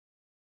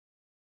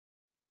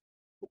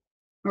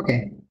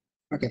Okay,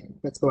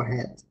 let's go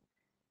ahead.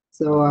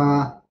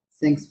 So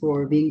thanks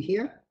for being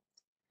here.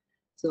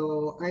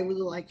 So I would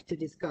like to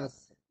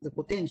discuss the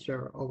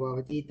potential of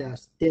our data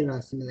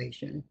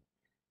assimilation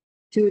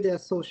to the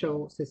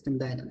social system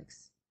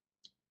dynamics.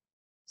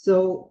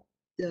 So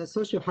the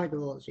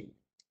socio-hydrology.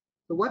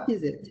 So what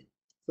is it?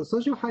 So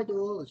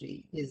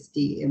socio-hydrology is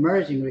the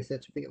emerging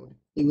research field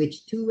in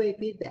which two-way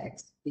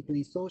feedbacks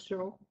between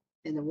social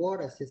and the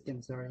water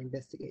systems are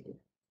investigated.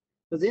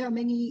 So there are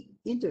many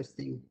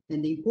interesting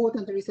and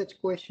important research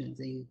questions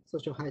in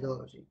social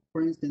hydrology.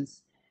 For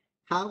instance,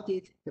 how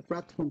did the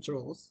flood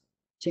controls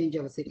change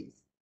our cities?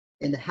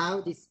 And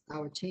how did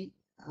our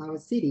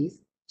cities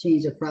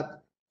change the flood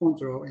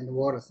control and the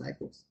water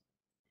cycles?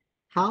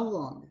 How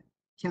long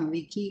can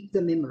we keep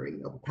the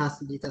memory of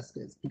past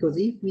disasters? Because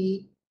if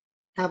we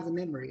have the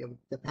memory of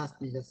the past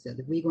disasters,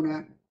 we're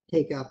gonna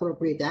take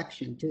appropriate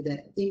action to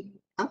the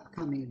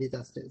upcoming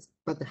disasters.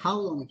 But how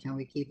long can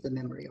we keep the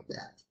memory of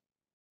that?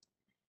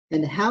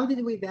 And how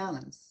did we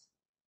balance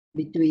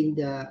between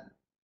the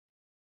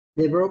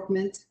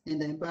development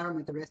and the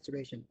environmental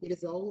restoration? It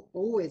is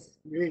always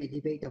really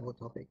debatable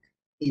topic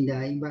in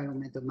the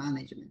environmental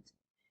management.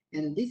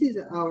 And this is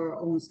our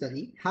own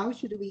study. How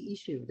should we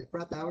issue the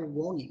flood hour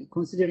warning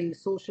considering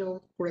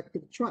social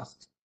collective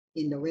trust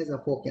in the weather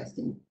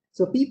forecasting?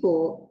 So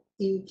people,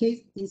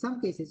 in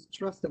some cases,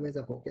 trust the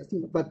weather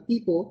forecasting, but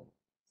people,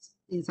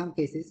 in some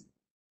cases,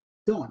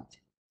 don't.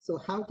 So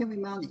how can we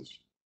manage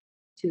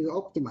to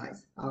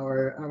optimize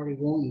our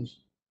warnings,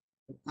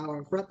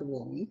 our flood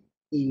warning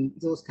in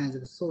those kinds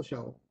of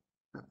social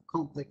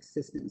complex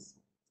systems?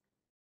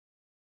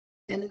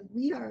 And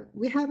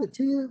we have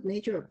two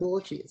major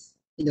approaches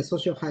in the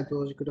social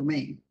hydrological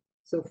domain.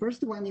 So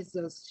first one is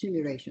the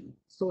simulation,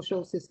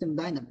 social system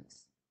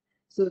dynamics.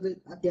 So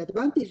the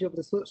advantage of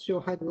the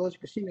social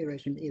hydrological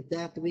simulation is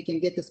that we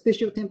can get a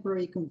special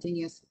temporary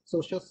continuous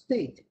social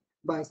state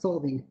by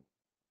solving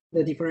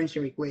the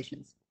differential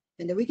equations.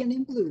 And we can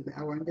improve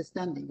our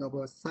understanding of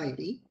our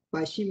society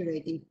by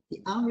simulating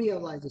the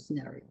unrealized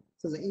scenario.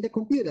 So that in the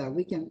computer,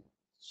 we can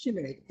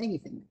simulate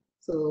anything,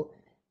 so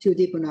to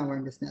deepen our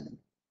understanding.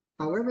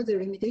 However, the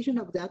limitation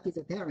of that is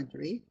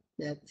apparently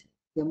that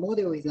the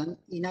model is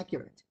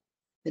inaccurate.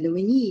 And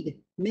we need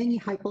many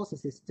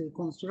hypotheses to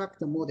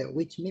construct a model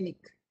which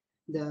mimic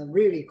the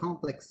really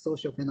complex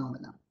social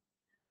phenomena.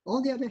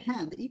 On the other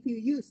hand, if you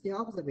use the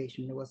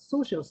observation of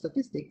social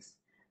statistics,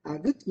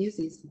 good news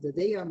is that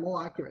they are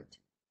more accurate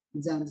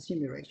than the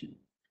simulation.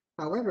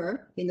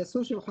 However, in the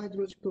social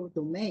hydrological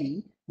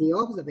domain, the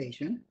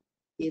observation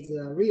is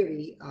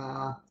really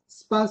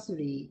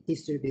sparsely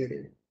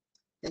distributed.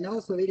 And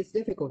also it is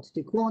difficult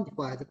to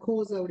quantify the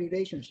causal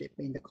relationship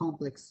in the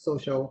complex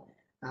social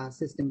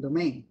system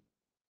domain.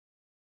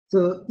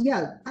 So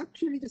yeah,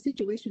 actually the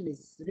situation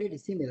is really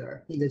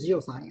similar in the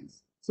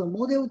geoscience. So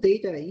model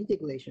data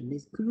integration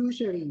is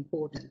crucially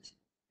important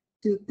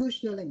to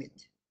push the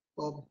limit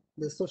of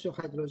the social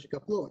hydrological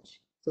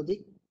approach. So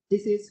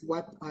this is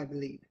what I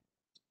believe.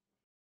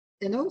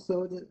 And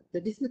also,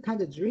 this is a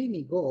kind of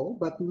dreamy goal,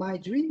 but my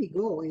dreamy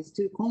goal is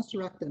to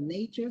construct a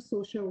nature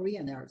social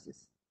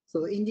reanalysis.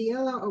 So in the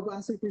era of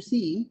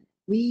Anthropocene,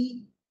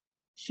 we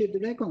should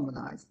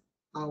recognize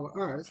our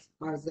Earth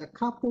as a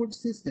coupled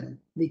system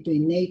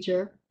between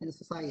nature and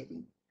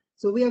society.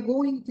 So we are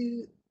going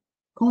to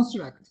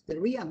construct the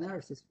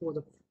reanalysis for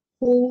the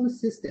whole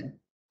system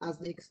as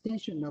the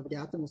extension of the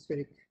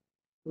atmospheric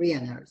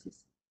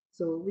reanalysis.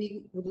 So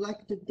we would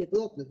like to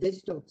develop the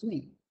digital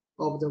twin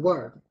of the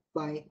world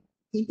by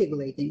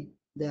integrating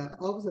the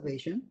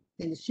observation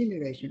and the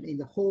simulation in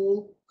the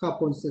whole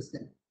coupled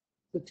system.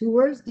 So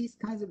towards these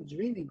kinds of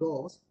dreamy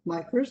goals,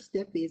 my first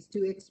step is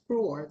to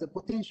explore the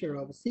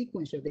potential of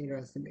sequential data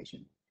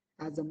assimilation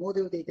as a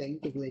model data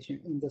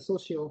integration in the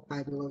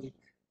socio-hydrologic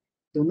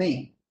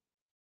domain.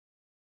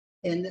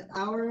 And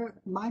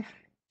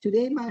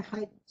today my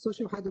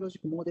social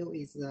hydrological model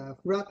is a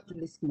flood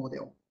risk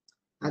model.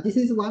 This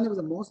is one of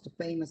the most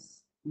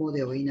famous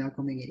model in our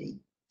community.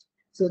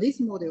 So this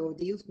model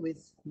deals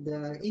with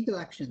the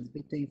interactions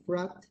between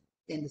flood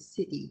and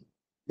city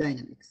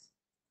dynamics.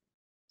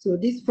 So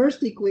this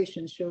first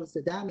equation shows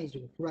the damage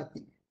of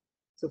flooding.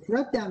 So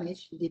flood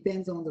damage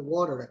depends on the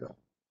water level,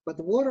 but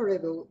the water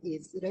level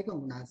is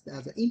recognized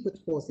as an input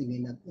forcing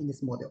in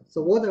this model.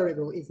 So water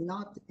level is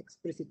not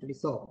explicitly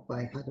solved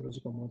by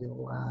hydrological model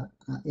or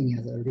any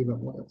other river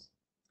models.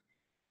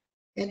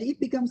 And it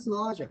becomes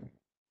larger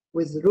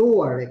with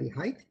lower levee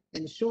height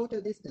and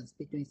shorter distance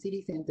between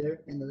city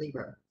center and the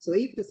river. So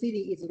if the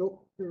city is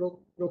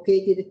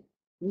located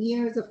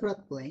near the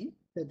floodplain,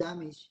 the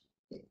damage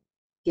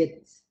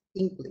gets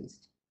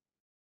increased.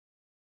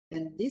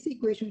 And this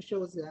equation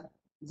shows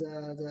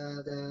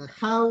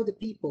how the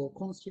people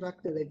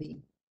construct the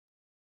levee.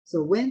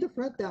 So when the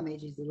flood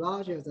damage is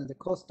larger than the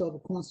cost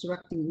of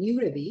constructing new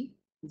levee,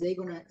 they're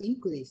gonna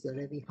increase the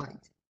levee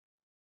height.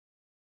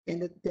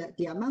 And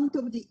the amount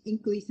of the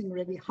increasing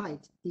levee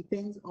height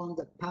depends on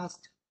the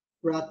past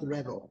flood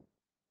level.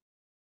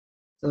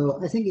 So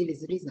I think it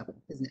is reasonable,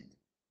 isn't it?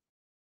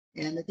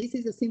 And this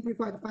is a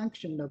simplified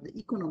function of the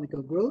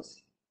economical growth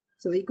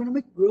So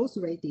economic growth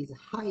rate is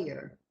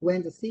higher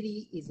when the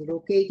city is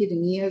located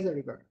near the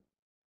river.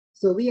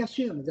 So we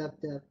assume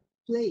that the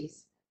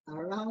place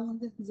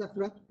around the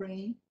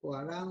floodplain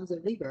or around the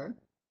river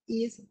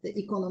is the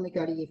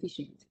economically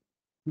efficient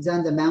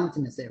than the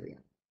mountainous area.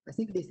 I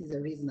think this is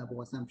a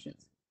reasonable assumption,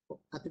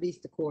 at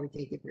least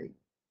qualitatively.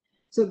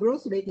 So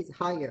growth rate is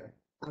higher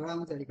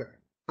around the river.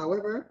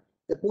 However,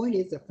 the point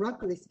is the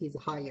flood risk is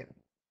higher,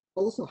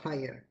 also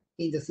higher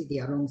in the city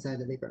alongside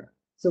the river.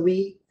 So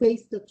we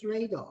face the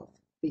trade-off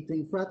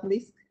between flood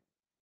risk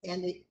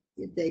and the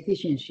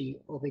efficiency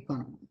of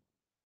economy.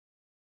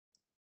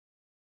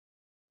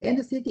 And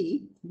the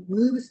city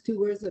moves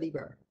towards the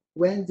river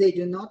when they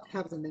do not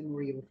have the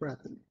memory of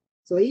flooding.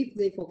 So if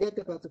they forget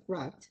about the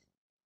flood,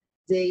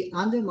 they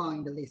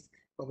undermine the risk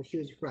of a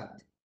huge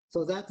flood.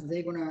 So that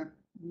they're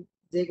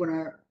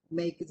gonna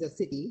make the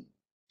city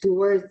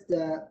towards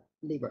the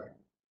river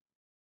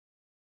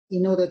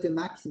in order to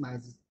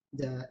maximize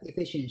the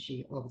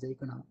efficiency of the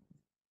economy,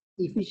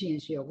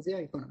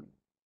 their economy.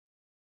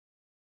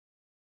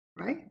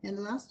 Right? And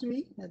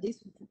lastly,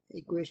 this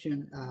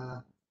equation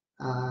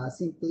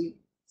simply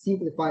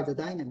simplify the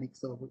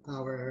dynamics of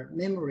our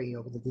memory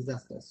of the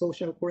disaster,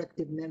 social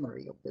collective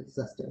memory of the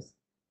disasters.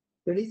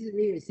 So this is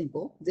really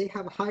simple. They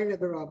have a high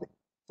level of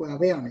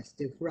awareness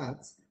to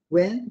floods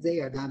when they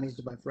are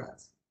damaged by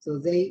floods.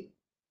 So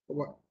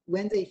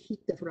when they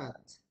hit the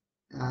floods,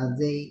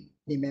 they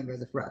remember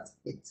the floods.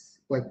 It's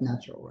quite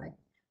natural, right?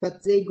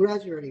 But they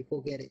gradually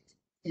forget it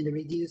and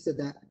reduce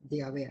the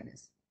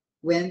awareness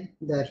when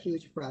the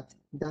huge flood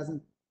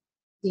doesn't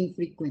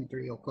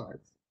infrequently occur.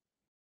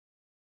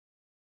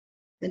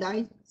 And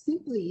I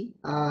simply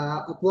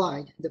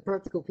applied the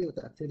particle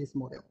filter to this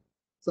model.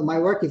 So my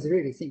work is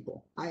really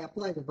simple. I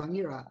applied the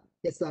vanilla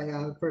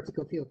SIR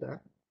particle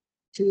filter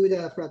to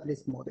the flood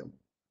risk model.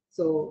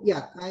 So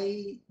yeah,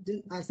 I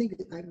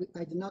think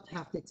I do not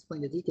have to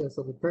explain the details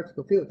of the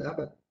particle filter,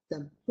 but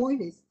the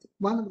point is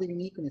one of the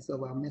uniqueness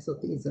of our method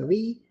is that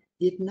we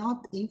did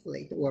not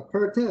inflate or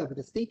perturb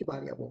the state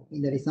variable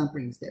in the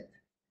resampling step.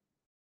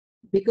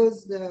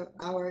 Because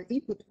our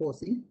input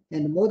forcing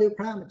and model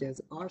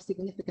parameters are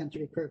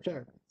significantly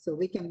perturbed, so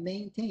we can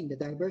maintain the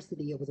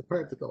diversity of the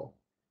particle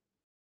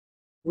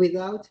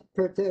without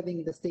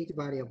perturbing the state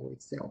variable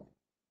itself.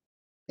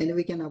 And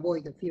we can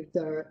avoid the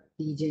filter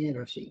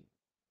degeneracy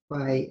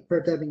by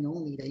perturbing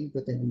only the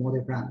input and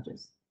model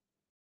parameters.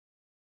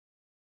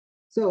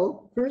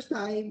 So first,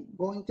 I'm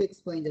going to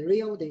explain the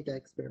real data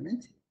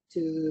experiment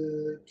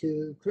to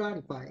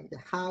clarify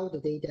how the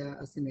data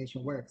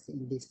assimilation works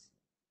in this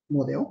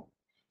model.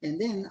 And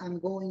then I'm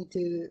going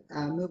to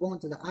move on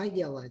to the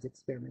idealized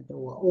experiment,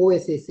 or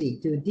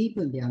OSSE, to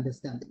deepen the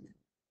understanding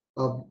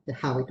of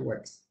how it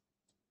works.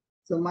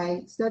 So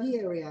my study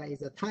area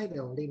is a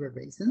tidal river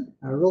basin,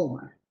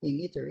 Roma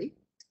in Italy.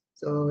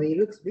 So it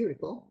looks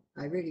beautiful.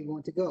 I really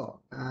want to go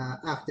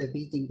after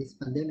beating this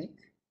pandemic.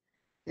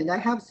 And I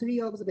have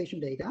 3 observation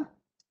data.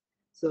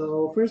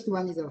 So first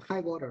one is a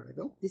high water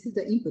level. This is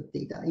the input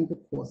data,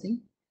 input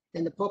forcing,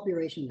 and the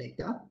population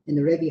data, and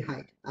the levee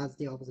height as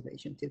the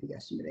observation to be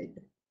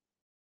assimilated.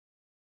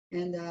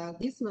 And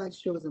this slide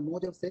shows a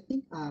model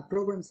setting,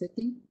 program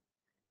setting.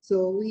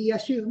 So we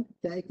assume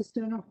the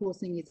external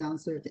forcing is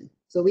uncertain.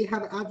 So we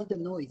have added the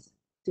noise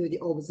to the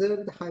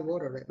observed high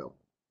water level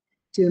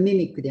to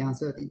mimic the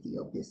uncertainty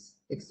of this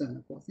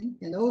external forcing.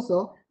 And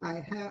also,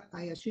 I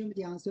assume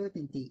the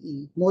uncertainty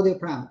in model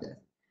parameters.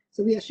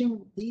 So we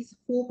assume these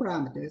 4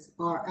 parameters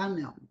are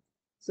unknown.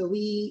 So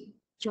we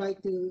try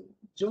to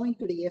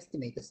jointly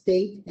estimate the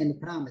state and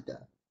the parameter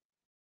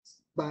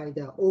by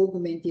the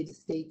augmented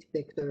state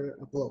vector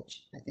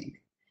approach, I think.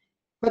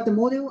 But the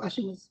model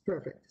assumes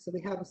perfect. So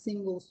we have a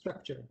single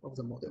structure of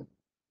the model.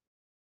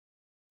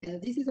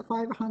 And this is a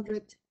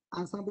 500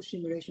 ensemble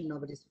simulation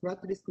of this flood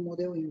risk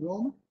model in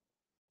Rome.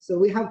 So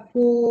we have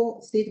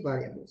 4 state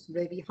variables: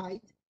 levee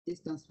height,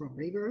 distance from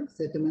river,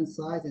 settlement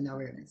size, and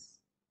awareness.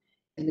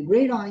 And the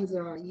gray lines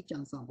are each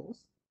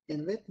ensembles,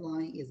 and red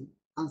line is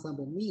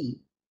ensemble mean.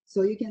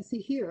 So you can see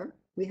here,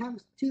 we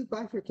have 2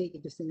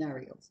 bifurcated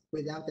scenarios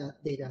without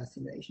that data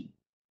assimilation.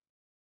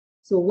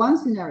 So one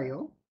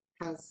scenario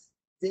has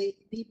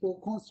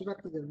people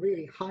constructed a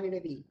really high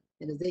levee,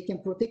 and they can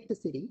protect the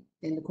city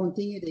and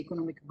continue the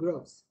economic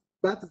growth,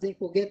 but they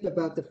forget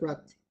about the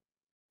flood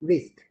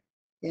risk,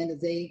 and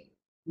they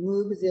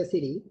move their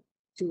city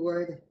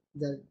toward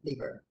the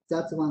river.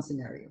 That's one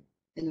scenario.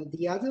 And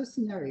the other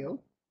scenario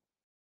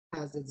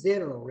has a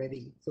 0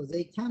 levee, so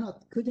they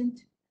couldn't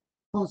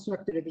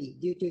construct a levee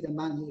due to the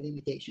money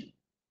limitation,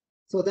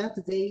 so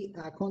that they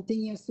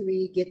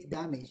continuously get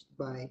damaged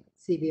by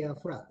severe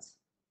floods.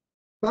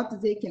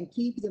 But they can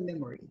keep the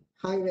memory,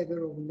 high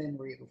level of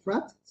memory of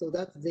floods, so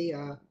that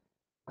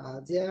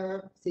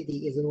their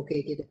city is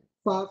located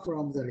far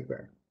from the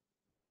river.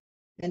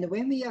 And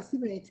when we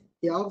assimilate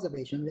the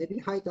observation, levee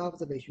height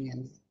observation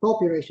and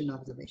population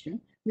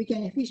observation, we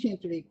can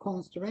efficiently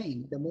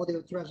constrain the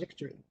model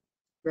trajectory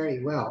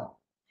very well.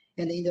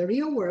 And in the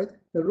real world,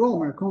 the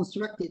Romer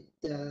constructed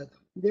the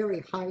very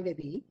high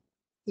levee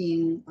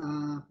in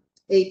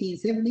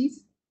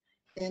 1870s,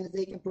 and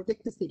they can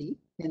protect the city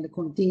and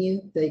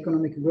continue the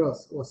economic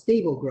growth or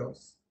stable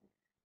growth.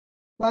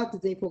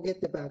 But they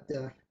forget about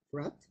the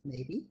flood,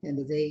 maybe, and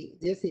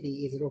their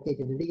city is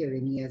located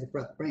really near the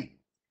floodplain.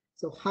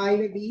 So high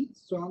levy,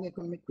 strong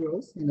economic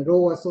growth, and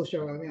lower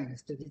social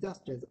awareness to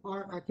disasters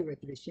are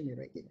accurately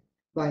simulated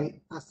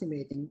by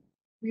assimilating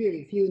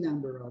really few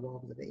number of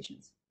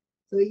observations.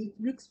 So it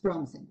looks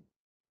promising.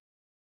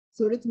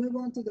 So let's move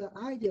on to the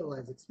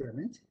idealized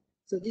experiment.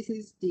 So this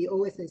is the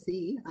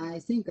OSSE. I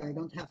think I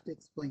don't have to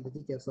explain the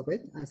details of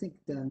it. I think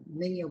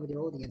many of the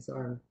audience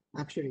are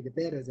actually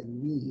better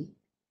than me,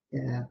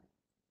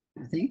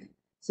 I think.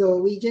 So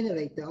we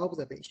generate the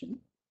observation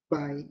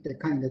by the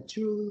kind of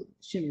true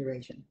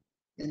simulation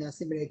and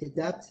assimilated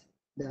that,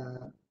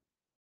 the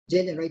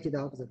generated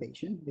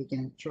observation, we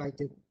can try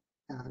to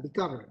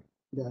recover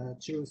the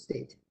true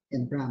state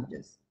and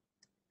parameters.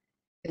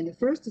 And the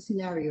first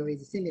scenario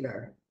is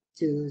similar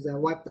to the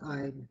what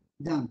I've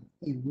done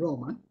in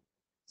Roma.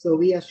 So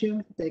we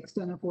assume the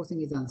external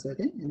forcing is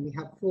uncertain, and we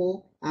have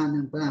 4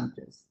 unknown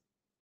parameters.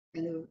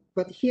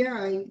 But here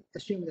I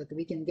assume that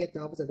we can get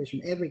the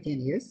observation every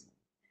 10 years.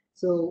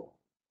 So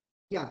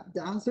yeah,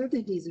 the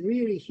uncertainty is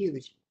really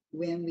huge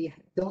when we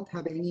don't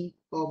have any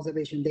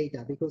observation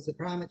data because the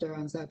parameter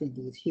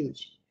uncertainty is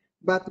huge.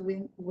 But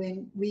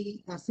when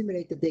we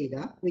assimilate the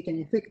data, we can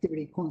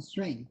effectively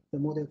constrain the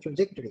model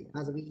trajectory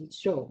as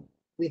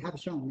we have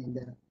shown in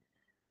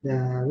the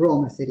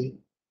Roma city.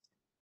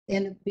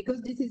 And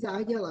because this is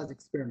idealized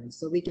experiment,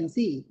 so we can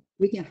see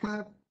we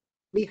have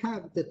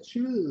the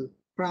true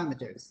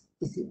parameters,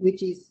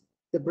 which is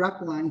the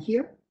black line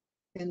here.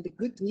 And the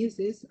good news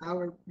is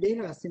our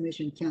data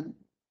assimilation can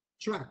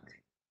track,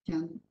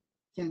 can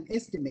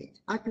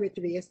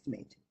accurately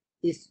estimate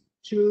these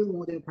true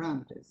model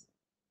parameters.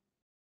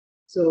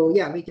 So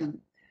yeah, we can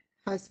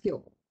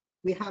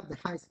we have the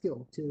high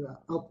skill to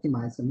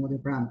optimize the model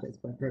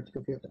parameters by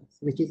vertical filters,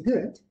 which is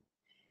good.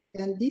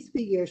 And this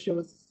figure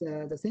shows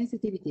the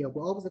sensitivity of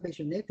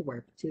observation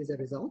network to the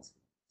results.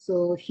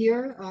 So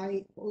here,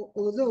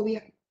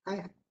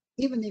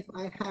 even if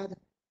I had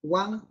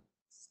one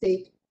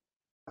state,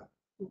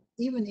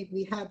 even if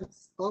we had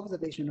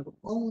observation of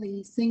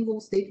only single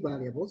state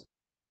variables,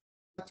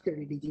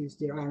 dramatically reduce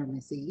their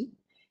RMSE.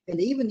 And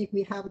even if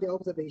we have the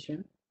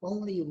observation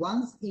only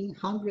once in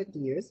 100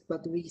 years,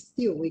 but we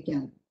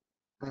can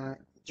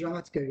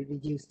dramatically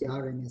reduce the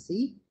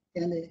RMSE.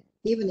 And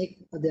even if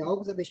the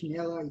observation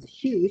error is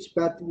huge,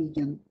 but we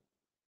can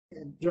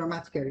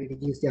dramatically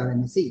reduce the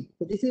RMSE.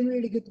 So this is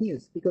really good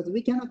news because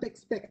we cannot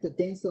expect a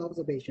dense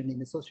observation in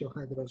the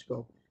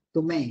socio-hydrological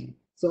domain.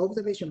 So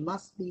observation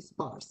must be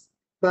sparse.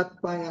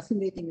 But by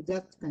assimilating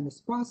that kind of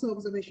sparse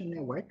observation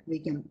network, we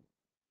can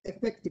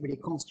effectively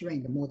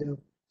constrain the model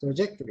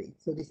trajectory.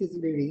 So this is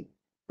really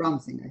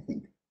promising, I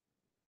think.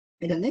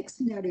 And the next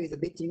scenario is a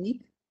bit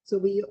unique. So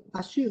we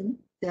assume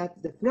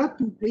that the flood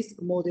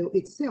risk model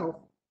itself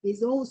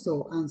is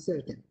also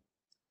uncertain.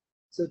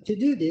 So to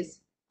do this,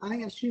 I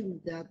assume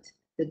that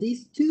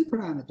these 2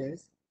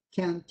 parameters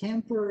can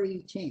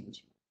temporarily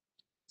change.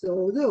 So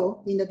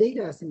although in the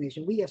data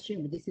assimilation, we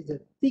assume this is a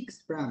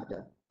fixed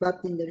parameter, but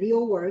in the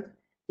real world,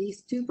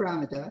 these 2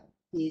 parameters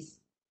is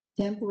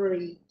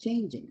temporarily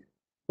changing,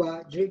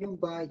 but driven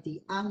by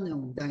the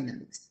unknown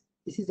dynamics.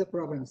 This is a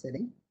problem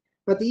setting.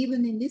 But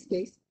even in this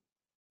case,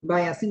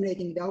 by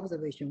assimilating the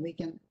observation, we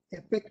can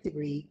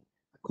effectively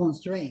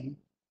constrain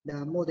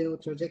the model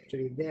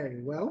trajectory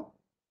very well.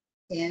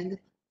 And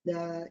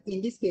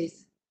in this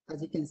case,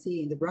 as you can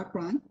see in the black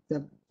line,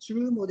 the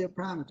true model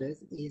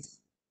parameters is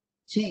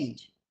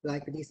change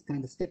like this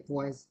kind of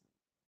stepwise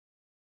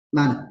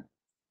manner.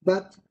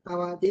 But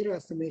our data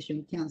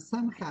estimation can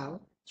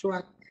somehow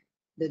track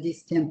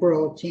this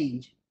temporal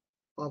change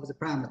of the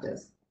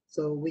parameters,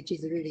 so which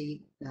is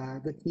really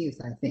good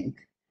news, I think.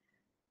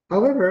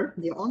 However,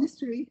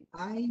 honestly,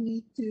 I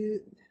need to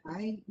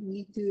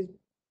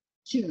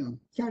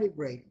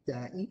calibrate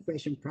the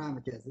inflation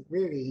parameters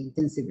really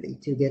intensively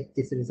to get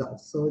this result.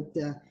 So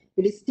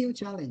it is still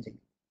challenging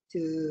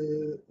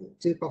to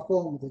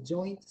perform the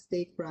joint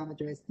state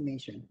parameter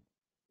estimation,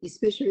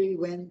 especially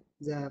when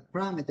the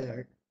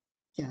parameter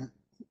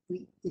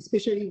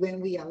especially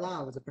when we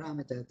allow the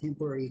parameter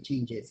temporary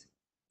changes.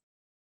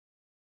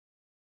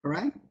 All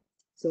right,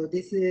 so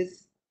this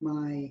is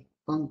my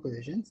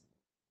conclusions,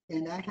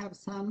 and I have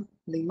some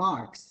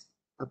remarks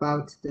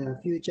about the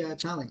future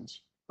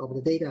challenge of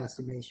the data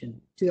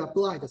assimilation to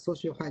apply the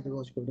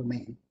socio-hydrological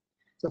domain.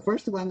 So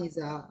first one is,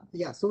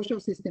 social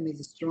system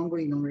is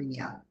strongly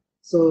nonlinear.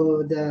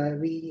 So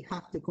we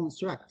have to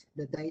construct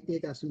the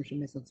data assimilation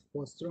methods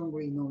for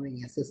strongly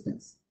nonlinear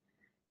systems.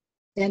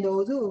 And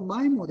although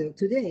my model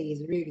today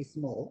is really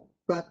small,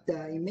 but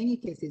in many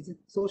cases,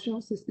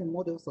 social system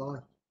models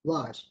are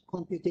large,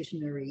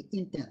 computationally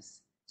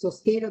intense. So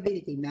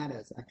scalability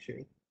matters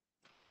actually.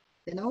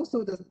 And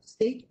also the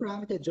state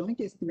parameter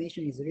joint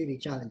estimation is really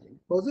challenging.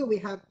 Although we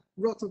have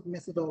lots of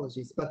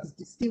methodologies, but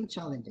it's still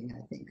challenging,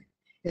 I think.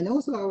 And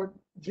also our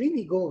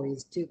dreamy goal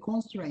is to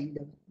constrain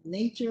the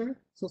nature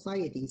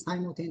society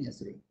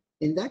simultaneously.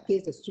 In that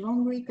case, the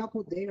strongly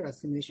coupled data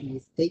assimilation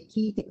is the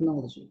key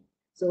technology.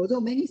 So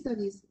although many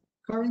studies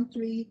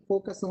currently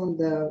focus on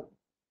the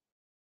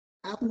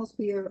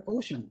atmosphere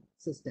ocean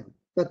system,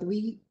 but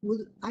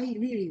I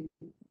really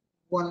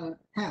want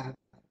to have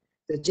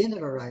the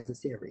generalized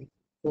theory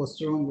for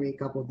strongly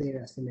coupled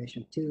data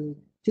assimilation to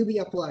be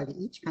applied to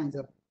each kind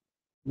of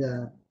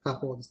the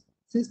coupled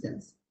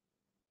systems.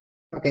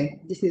 Okay,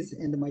 this is the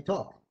end of my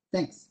talk.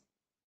 Thanks.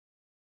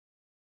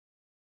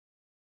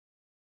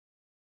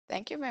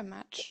 Thank you very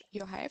much,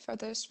 Yohei, for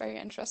this very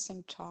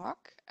interesting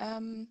talk.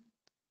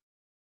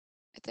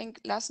 I think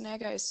Lars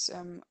Neger is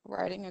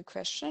writing a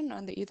question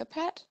on the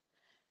Etherpad.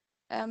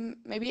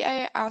 Maybe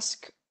I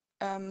ask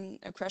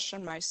a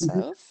question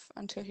myself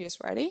until he is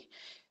ready.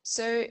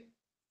 So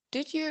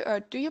do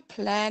you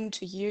plan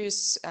to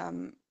use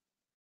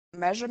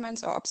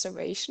measurements or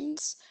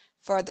observations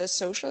for the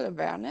social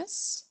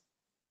awareness?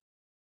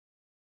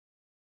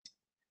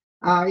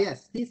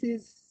 Yes, this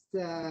is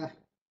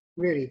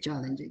really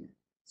challenging.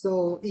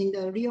 So in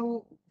the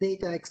real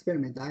data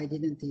experiment, I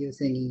didn't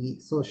use any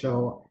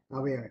social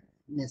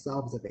awareness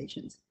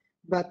observations,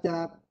 but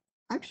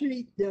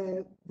actually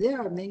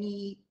there are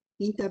many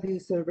interview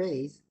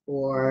surveys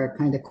or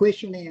kind of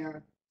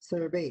questionnaire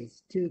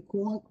surveys to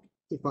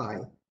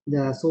quantify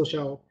the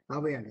social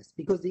awareness,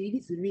 because it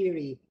is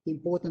really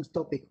important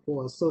topic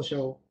for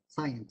social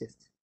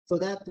scientists, so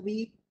that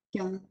we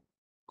can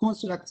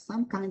construct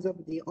some kinds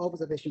of the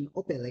observation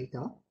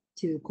operator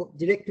to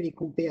directly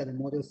compare the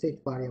model set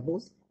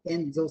variables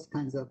and those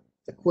kinds of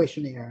the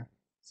questionnaire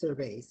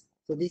surveys.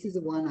 So this is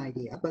one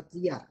idea, but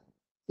yeah,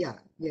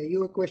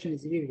 your question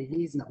is really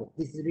reasonable.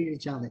 This is really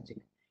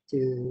challenging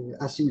to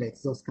assimilate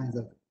those kinds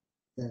of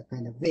the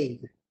kind of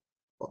vague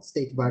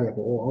state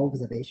variable or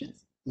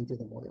observations into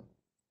the model.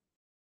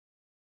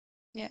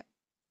 Yeah,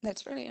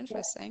 that's really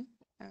interesting.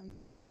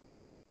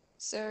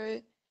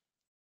 So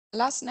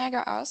Lars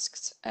Nager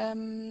asks,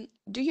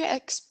 do you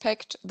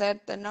expect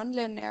that the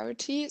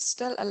nonlinearity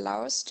still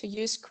allows to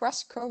use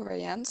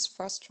cross-covariance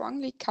for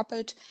strongly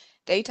coupled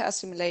data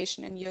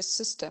assimilation in your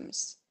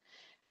systems?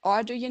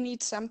 Or do you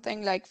need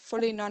something like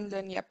fully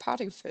nonlinear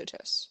particle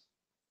filters?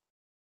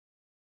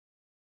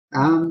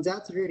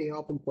 That's a really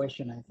open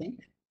question, I think.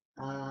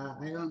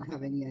 I don't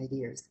have any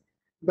ideas.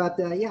 But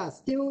yeah,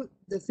 still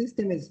the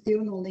system is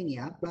still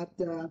nonlinear, but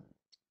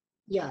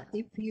yeah,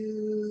 if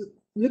you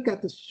look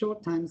at the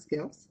short time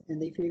scales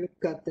and if you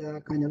look at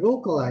the kind of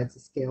localized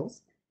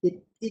scales,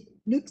 it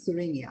looks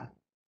linear.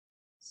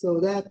 So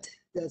that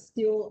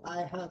still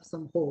I have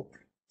some hope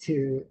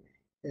to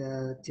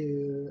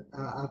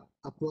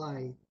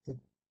apply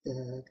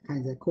the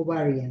kind of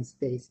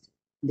covariance-based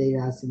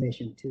data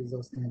assimilation to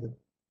those kind of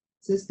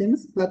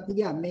systems. But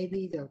yeah,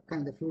 maybe the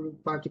kind of full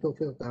particle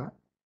filter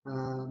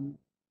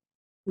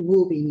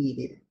will be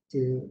needed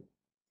to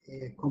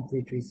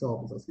completely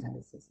solve those kind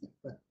of systems.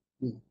 But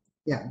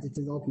yeah, this is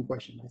an open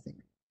question, I think.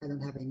 I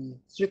don't have any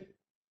strict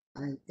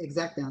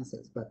exact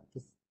answers, but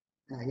this,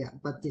 yeah,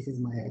 but this is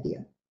my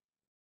idea.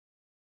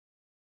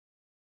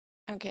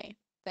 Okay,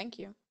 thank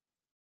you.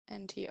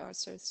 And he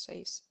also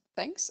says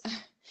thanks.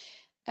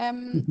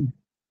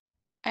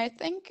 I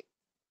think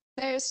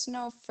there is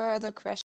no further question.